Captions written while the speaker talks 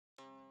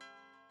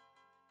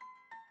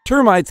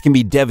Termites can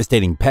be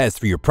devastating pests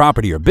for your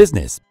property or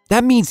business.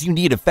 That means you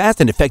need a fast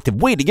and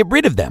effective way to get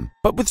rid of them.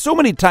 But with so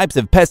many types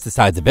of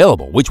pesticides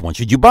available, which one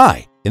should you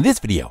buy? In this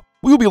video,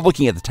 we will be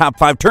looking at the top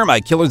 5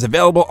 termite killers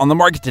available on the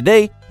market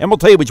today, and we'll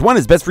tell you which one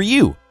is best for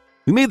you.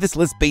 We made this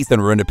list based on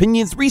our own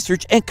opinions,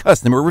 research, and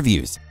customer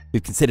reviews.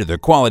 We've considered their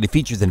quality,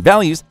 features, and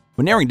values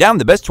when narrowing down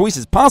the best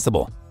choices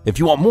possible. If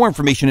you want more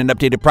information and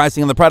updated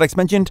pricing on the products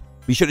mentioned,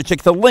 be sure to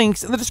check the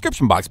links in the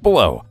description box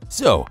below.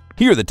 So,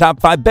 here are the top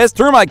 5 best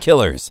termite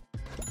killers.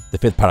 The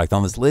 5th product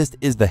on this list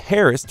is the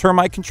Harris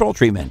Termite Control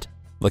Treatment.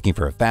 Looking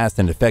for a fast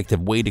and effective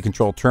way to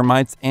control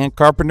termites and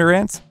carpenter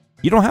ants?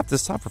 You don't have to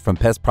suffer from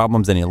pest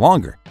problems any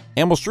longer,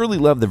 and will surely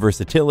love the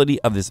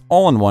versatility of this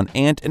all-in-one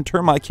ant and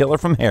termite killer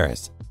from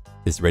Harris.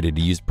 This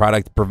ready-to-use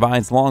product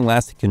provides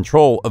long-lasting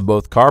control of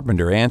both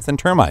carpenter ants and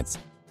termites.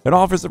 It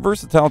offers a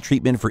versatile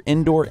treatment for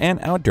indoor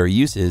and outdoor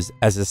uses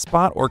as a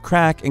spot or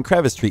crack and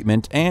crevice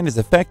treatment and is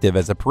effective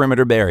as a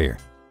perimeter barrier.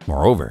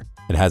 Moreover,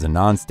 it has a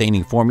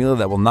non-staining formula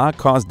that will not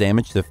cause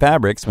damage to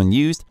fabrics when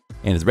used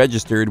and is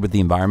registered with the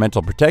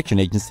Environmental Protection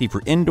Agency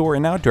for indoor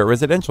and outdoor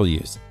residential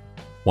use.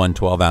 One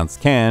 12-ounce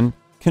can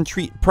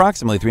treat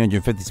approximately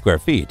 350 square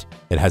feet.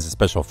 It has a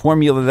special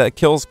formula that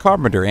kills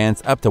carpenter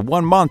ants up to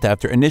 1 month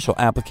after initial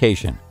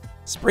application.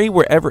 Spray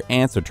wherever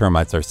ants or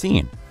termites are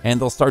seen, and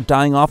they'll start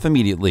dying off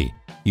immediately.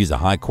 Use a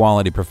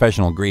high-quality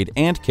professional-grade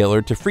ant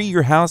killer to free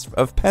your house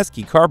of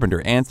pesky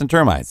carpenter ants and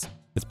termites.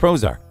 Its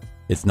pros are: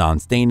 it's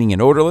non-staining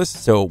and odorless,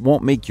 so it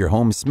won't make your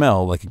home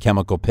smell like a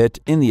chemical pit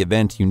in the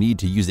event you need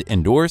to use it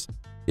indoors.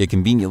 It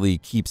conveniently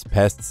keeps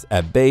pests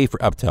at bay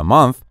for up to a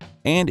month,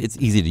 and it's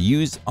easy to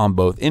use on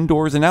both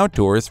indoors and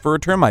outdoors for a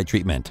termite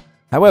treatment.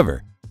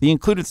 However, the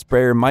included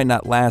sprayer might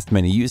not last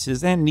many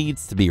uses and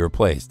needs to be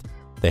replaced.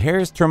 The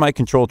Harris Termite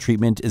Control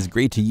Treatment is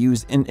great to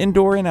use in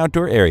indoor and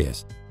outdoor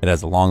areas. It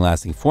has a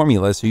long-lasting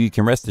formula, so you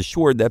can rest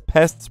assured that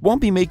pests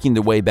won't be making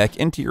their way back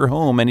into your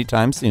home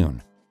anytime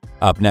soon.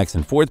 Up next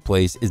in 4th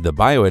place is the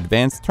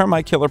Bio-Advanced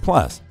Termite Killer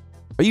Plus.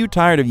 Are you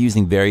tired of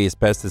using various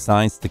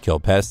pesticides to kill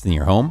pests in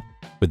your home?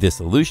 With this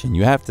solution,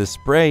 you have to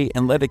spray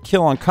and let it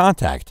kill on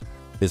contact.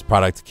 This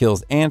product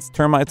kills ants,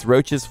 termites,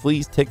 roaches,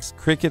 fleas, ticks,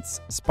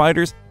 crickets,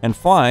 spiders, and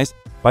flies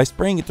by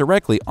spraying it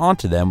directly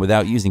onto them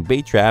without using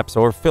bait traps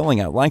or filling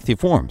out lengthy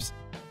forms.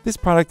 This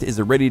product is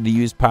a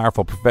ready-to-use,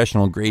 powerful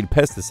professional-grade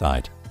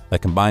pesticide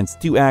that combines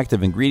 2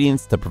 active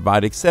ingredients to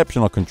provide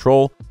exceptional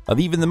control of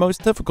even the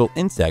most difficult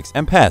insects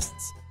and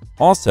pests.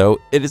 Also,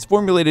 it is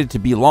formulated to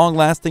be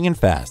long-lasting and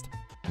fast,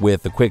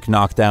 with a quick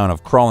knockdown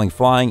of crawling,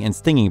 flying, and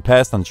stinging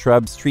pests on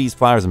shrubs, trees,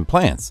 flowers, and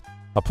plants.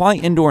 Apply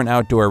indoor and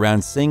outdoor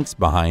around sinks,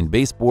 behind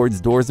baseboards,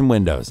 doors and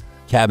windows,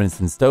 cabinets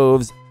and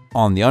stoves,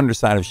 on the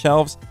underside of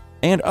shelves,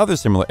 and other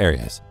similar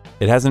areas.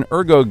 It has an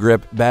ergo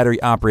grip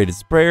battery-operated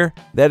sprayer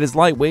that is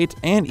lightweight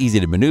and easy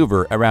to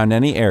maneuver around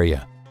any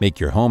area. Make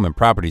your home and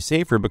property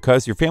safer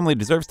because your family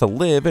deserves to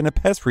live in a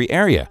pest-free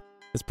area.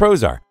 Its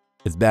pros are: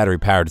 it's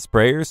battery-powered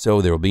sprayer,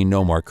 so there will be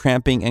no more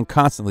cramping and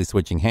constantly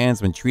switching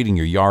hands when treating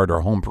your yard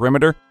or home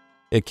perimeter.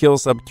 It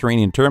kills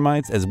subterranean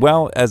termites as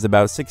well as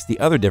about 60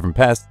 other different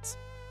pests.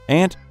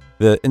 And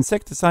the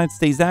insecticide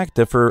stays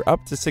active for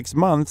up to 6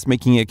 months,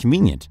 making it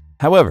convenient.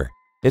 However,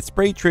 its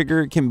spray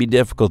trigger can be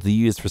difficult to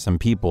use for some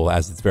people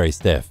as it's very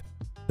stiff.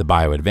 The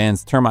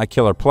Bio-Advanced Termite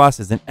Killer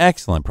Plus is an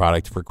excellent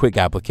product for quick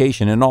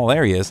application in all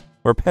areas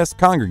where pests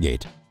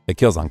congregate. It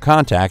kills on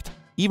contact,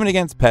 even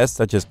against pests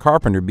such as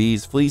carpenter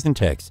bees, fleas, and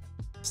ticks.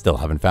 Still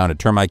haven't found a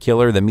termite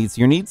killer that meets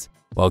your needs?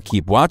 Well,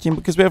 keep watching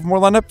because we have more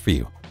lined up for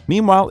you.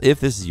 Meanwhile, if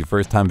this is your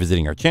first time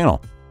visiting our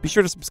channel, be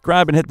sure to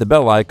subscribe and hit the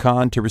bell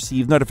icon to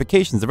receive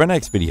notifications of our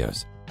next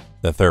videos.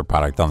 The 3rd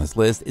product on this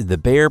list is the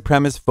Bare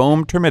Premise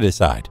Foam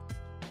Termiticide.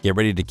 Get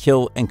ready to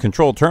kill and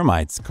control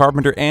termites,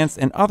 carpenter ants,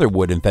 and other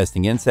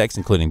wood-infesting insects,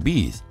 including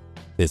bees.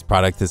 This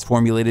product is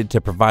formulated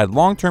to provide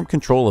long-term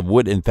control of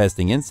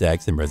wood-infesting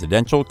insects in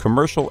residential,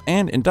 commercial,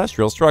 and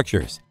industrial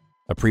structures.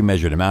 A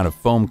pre-measured amount of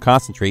foam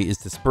concentrate is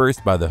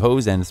dispersed by the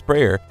hose and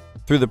sprayer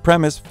through the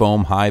Premise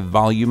Foam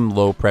high-volume,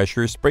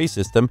 low-pressure spray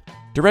system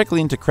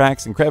directly into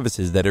cracks and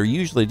crevices that are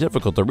usually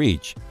difficult to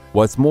reach.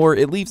 What's more,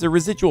 it leaves a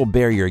residual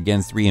barrier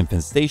against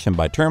reinfestation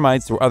by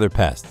termites or other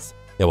pests.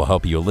 It will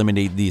help you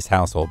eliminate these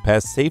household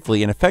pests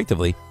safely and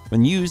effectively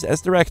when used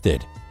as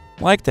directed.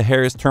 Like the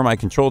Harris Termite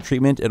Control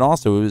Treatment, it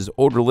also is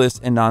odorless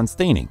and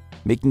non-staining,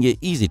 making it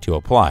easy to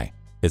apply.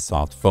 Its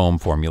soft foam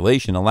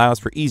formulation allows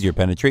for easier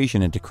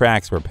penetration into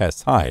cracks where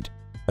pests hide.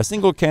 A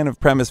single can of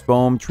Premise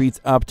foam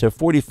treats up to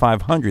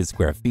 4,500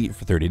 square feet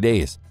for 30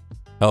 days,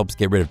 helps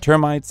get rid of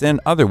termites and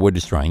other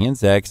wood-destroying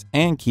insects,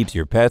 and keeps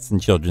your pets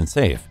and children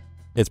safe.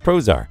 Its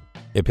pros are: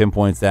 it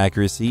pinpoints the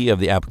accuracy of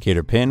the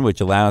applicator pin,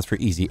 which allows for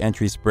easy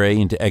entry spray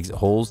into exit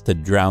holes to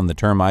drown the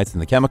termites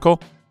and the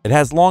chemical. It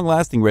has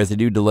long-lasting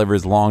residue,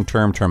 delivers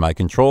long-term termite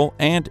control,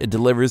 and it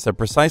delivers a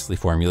precisely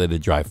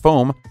formulated dry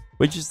foam,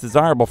 which is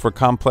desirable for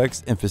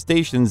complex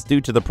infestations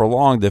due to the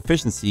prolonged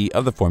efficiency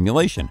of the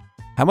formulation.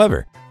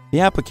 However, the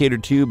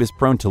applicator tube is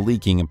prone to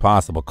leaking and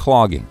possible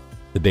clogging.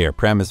 The Bare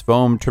Premise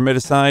Foam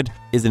Termiticide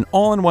is an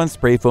all-in-one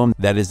spray foam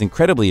that is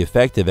incredibly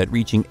effective at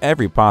reaching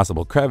every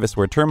possible crevice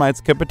where termites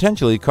could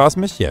potentially cause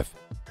mischief.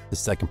 The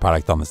second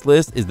product on this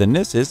list is the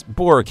Terminest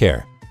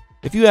Boracare.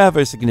 If you have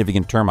a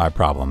significant termite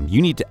problem,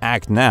 you need to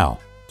act now.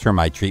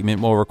 Termite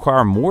treatment will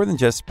require more than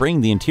just spraying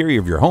the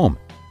interior of your home.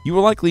 You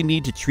will likely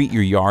need to treat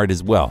your yard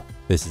as well.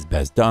 This is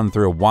best done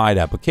through a wide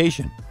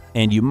application,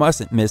 and you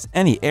mustn't miss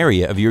any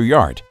area of your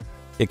yard.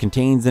 It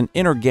contains an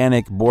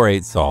inorganic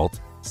borate salt,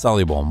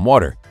 soluble in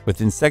water, with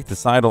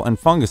insecticidal and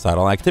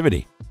fungicidal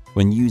activity.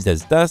 When used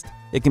as dust,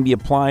 it can be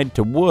applied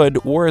to wood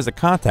or as a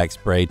contact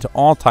spray to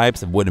all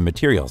types of wooden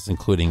materials,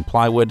 including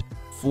plywood,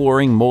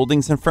 flooring,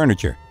 moldings, and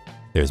furniture.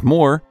 There's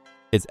more.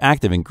 Its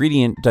active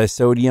ingredient,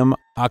 disodium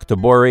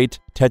octoborate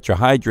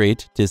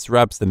tetrahydrate,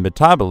 disrupts the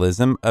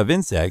metabolism of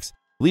insects,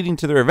 leading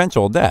to their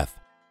eventual death.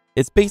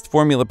 Its base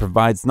formula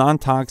provides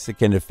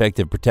non-toxic and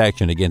effective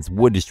protection against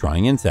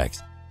wood-destroying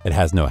insects. It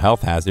has no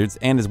health hazards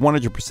and is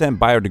 100%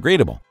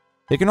 biodegradable.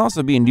 It can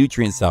also be a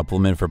nutrient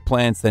supplement for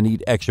plants that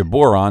need extra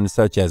boron,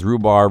 such as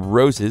rhubarb,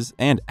 roses,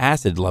 and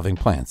acid-loving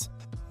plants.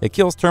 It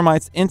kills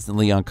termites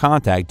instantly on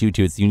contact due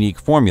to its unique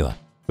formula,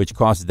 which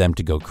causes them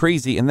to go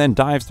crazy and then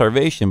die of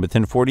starvation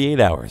within 48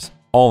 hours.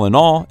 All in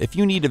all, if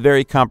you need a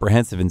very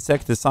comprehensive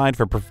insecticide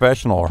for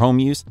professional or home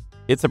use,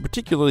 it's a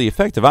particularly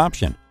effective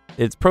option.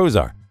 Its pros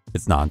are: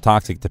 it's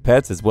non-toxic to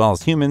pets as well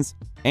as humans,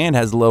 and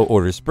has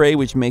low-odor spray,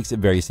 which makes it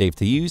very safe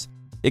to use.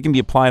 It can be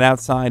applied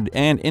outside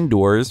and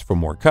indoors for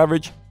more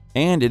coverage,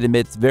 and it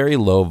emits very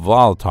low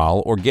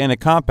volatile organic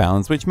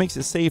compounds, which makes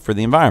it safe for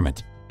the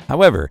environment.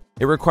 However,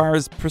 it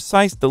requires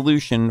precise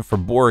dilution for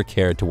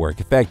Boracare to work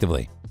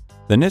effectively.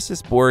 The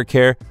Terminest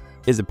Boracare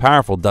is a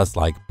powerful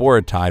dust-like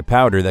boratide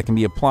powder that can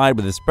be applied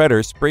with a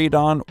spreader, sprayed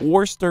on,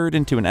 or stirred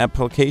into an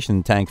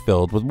application tank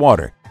filled with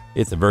water.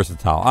 It's a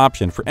versatile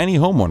option for any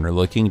homeowner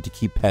looking to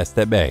keep pests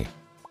at bay.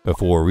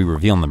 Before we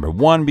reveal number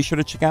 1, be sure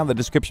to check out the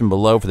description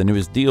below for the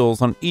newest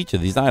deals on each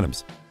of these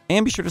items.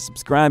 And be sure to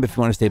subscribe if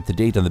you want to stay up to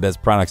date on the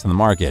best products on the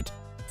market.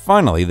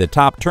 Finally, the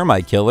top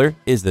termite killer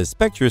is the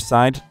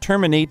Spectricide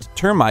Terminate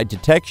Termite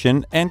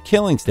Detection and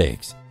Killing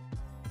Stakes.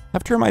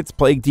 Have termites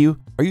plagued you?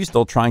 Are you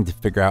still trying to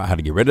figure out how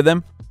to get rid of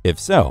them? If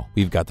so,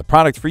 we've got the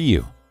product for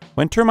you.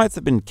 When termites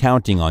have been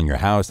counting on your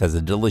house as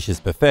a delicious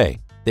buffet,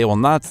 they will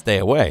not stay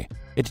away.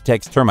 It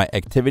detects termite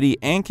activity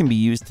and can be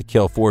used to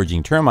kill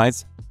foraging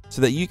termites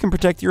so that you can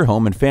protect your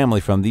home and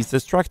family from these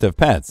destructive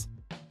pets.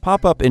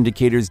 Pop-up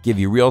indicators give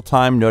you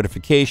real-time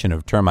notification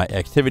of termite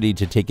activity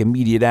to take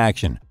immediate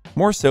action.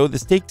 More so, the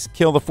stakes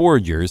kill the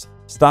foragers,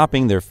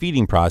 stopping their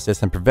feeding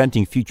process and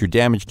preventing future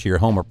damage to your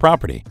home or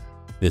property.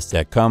 This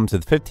set comes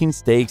with 15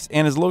 stakes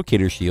and has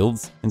locator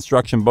shields,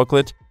 instruction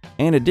booklet,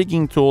 and a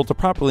digging tool to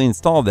properly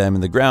install them in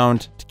the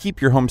ground to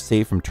keep your home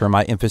safe from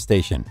termite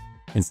infestation.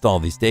 Install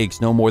these stakes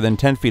no more than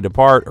 10 feet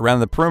apart around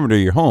the perimeter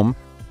of your home,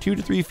 2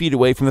 to 3 feet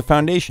away from the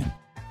foundation.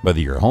 Whether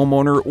you're a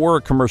homeowner or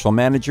a commercial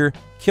manager,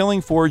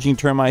 killing foraging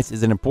termites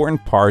is an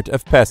important part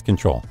of pest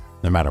control.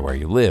 No matter where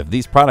you live,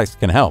 these products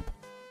can help.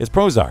 Its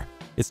pros are: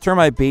 its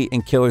termite bait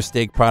and killer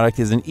stake product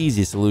is an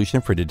easy solution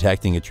for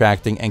detecting,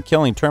 attracting, and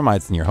killing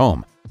termites in your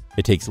home.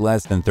 It takes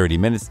less than 30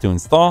 minutes to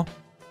install.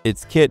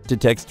 Its kit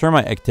detects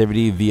termite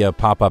activity via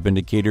pop-up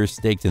indicators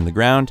staked in the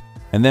ground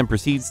and then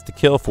proceeds to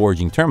kill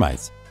foraging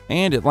termites.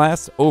 And it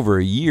lasts over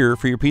a year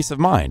for your peace of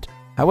mind.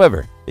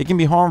 However, it can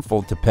be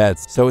harmful to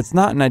pets, so it's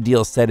not an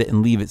ideal set it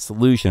and leave it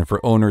solution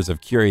for owners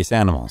of curious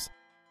animals.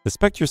 The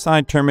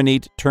Spectricide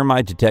Terminate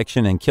Termite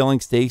Detection and Killing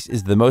Stakes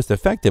is the most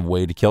effective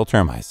way to kill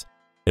termites.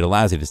 It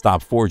allows you to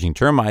stop foraging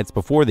termites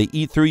before they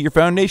eat through your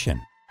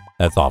foundation.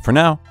 That's all for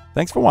now.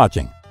 Thanks for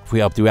watching. If we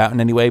helped you out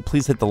in any way,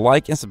 please hit the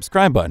like and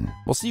subscribe button.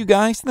 We'll see you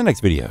guys in the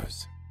next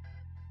videos.